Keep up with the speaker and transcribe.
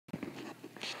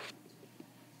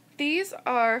These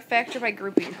are factor by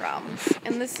grouping problems,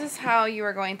 and this is how you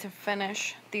are going to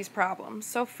finish these problems.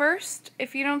 So first,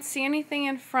 if you don't see anything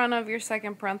in front of your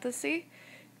second parenthesis,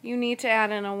 you need to add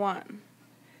in a 1.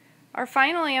 Our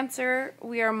final answer,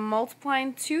 we are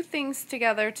multiplying two things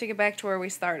together to get back to where we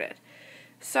started.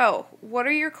 So, what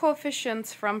are your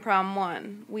coefficients from problem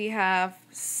 1? We have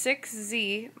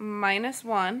 6z minus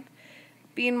 1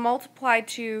 being multiplied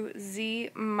to z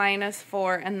minus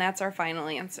 4, and that's our final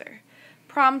answer.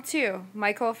 Problem 2,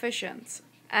 my coefficients,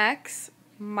 x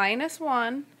minus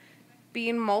 1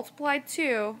 being multiplied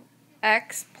to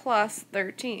x plus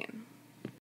 13.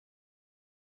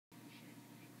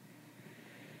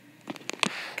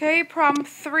 Okay, problem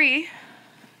 3,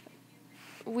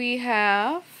 we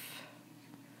have,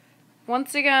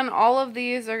 once again, all of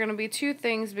these are going to be two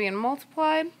things being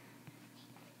multiplied.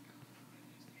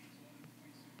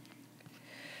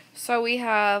 So we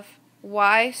have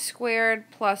y squared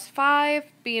plus 5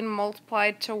 being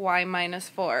multiplied to y minus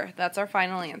 4. That's our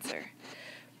final answer.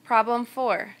 Problem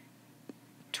 4,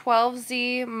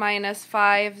 12z minus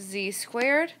 5z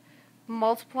squared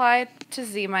multiplied to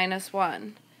z minus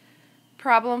 1.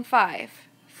 Problem 5,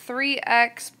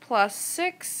 3x plus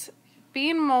 6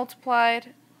 being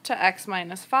multiplied to x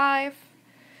minus 5.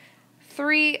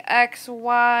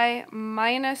 3xy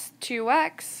minus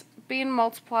 2x being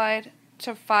multiplied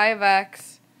to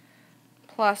 5x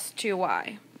plus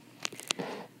 2y.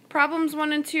 Problems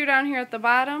 1 and 2 down here at the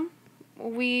bottom,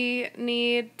 we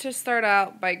need to start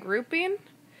out by grouping.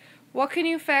 What can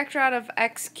you factor out of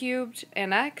x cubed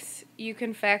and x? You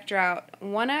can factor out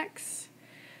 1x.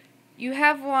 You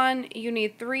have 1, you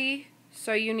need 3,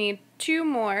 so you need 2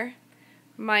 more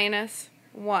minus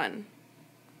 1.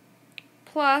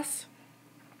 Plus,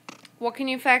 what can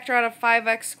you factor out of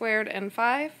 5x squared and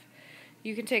 5?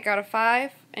 You can take out a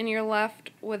 5, and you're left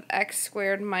with x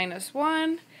squared minus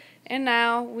 1. And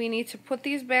now we need to put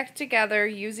these back together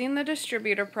using the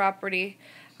distributor property.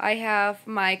 I have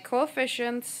my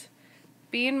coefficients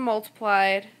being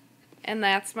multiplied, and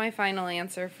that's my final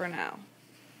answer for now.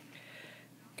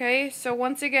 Okay, so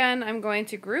once again, I'm going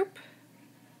to group.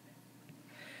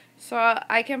 So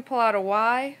I can pull out a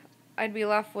y. I'd be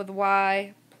left with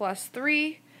y plus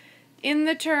 3. In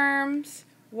the terms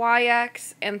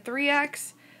yx and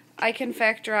 3x, I can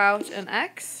factor out an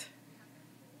x,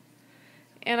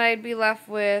 and I'd be left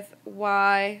with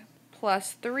y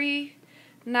plus 3.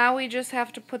 Now we just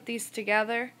have to put these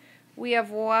together. We have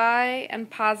y and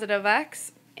positive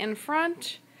x in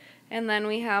front, and then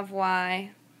we have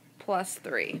y plus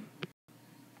 3.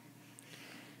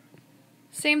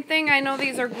 Same thing, I know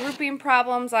these are grouping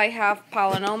problems. I have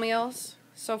polynomials.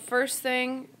 So first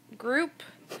thing, group.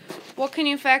 What can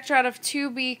you factor out of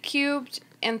 2b cubed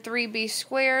and 3b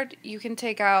squared? You can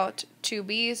take out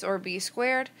 2b's or b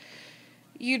squared.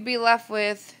 You'd be left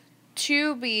with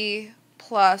 2b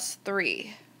plus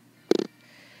 3.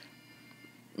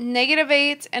 Negative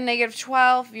 8 and negative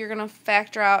 12, you're going to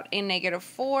factor out a negative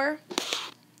 4.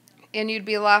 And you'd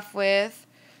be left with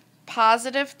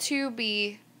positive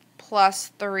 2b plus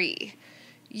 3.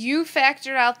 You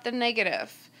factored out the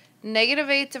negative. Negative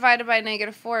 8 divided by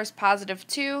negative 4 is positive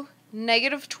 2.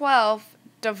 Negative 12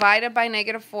 divided by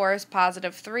negative 4 is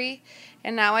positive 3.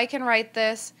 And now I can write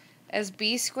this as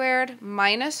b squared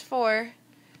minus 4,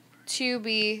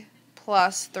 2b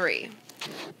plus 3.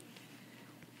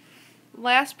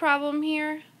 Last problem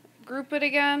here, group it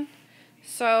again.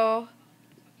 So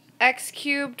x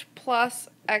cubed plus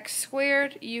x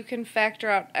squared, you can factor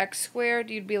out x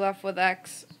squared. You'd be left with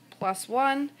x plus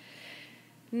 1.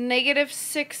 Negative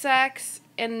 6x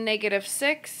and negative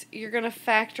 6, you're going to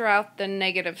factor out the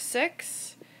negative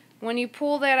 6. When you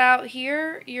pull that out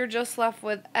here, you're just left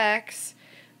with x.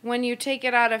 When you take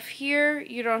it out of here,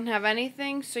 you don't have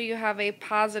anything, so you have a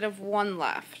positive 1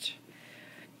 left.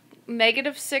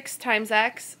 Negative 6 times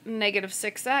x, negative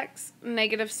 6x,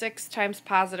 negative 6 times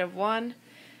positive 1,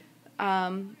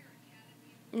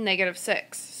 negative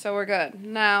 6. So we're good.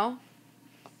 Now,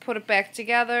 put it back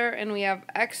together, and we have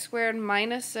x squared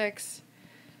minus 6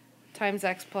 times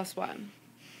x plus 1.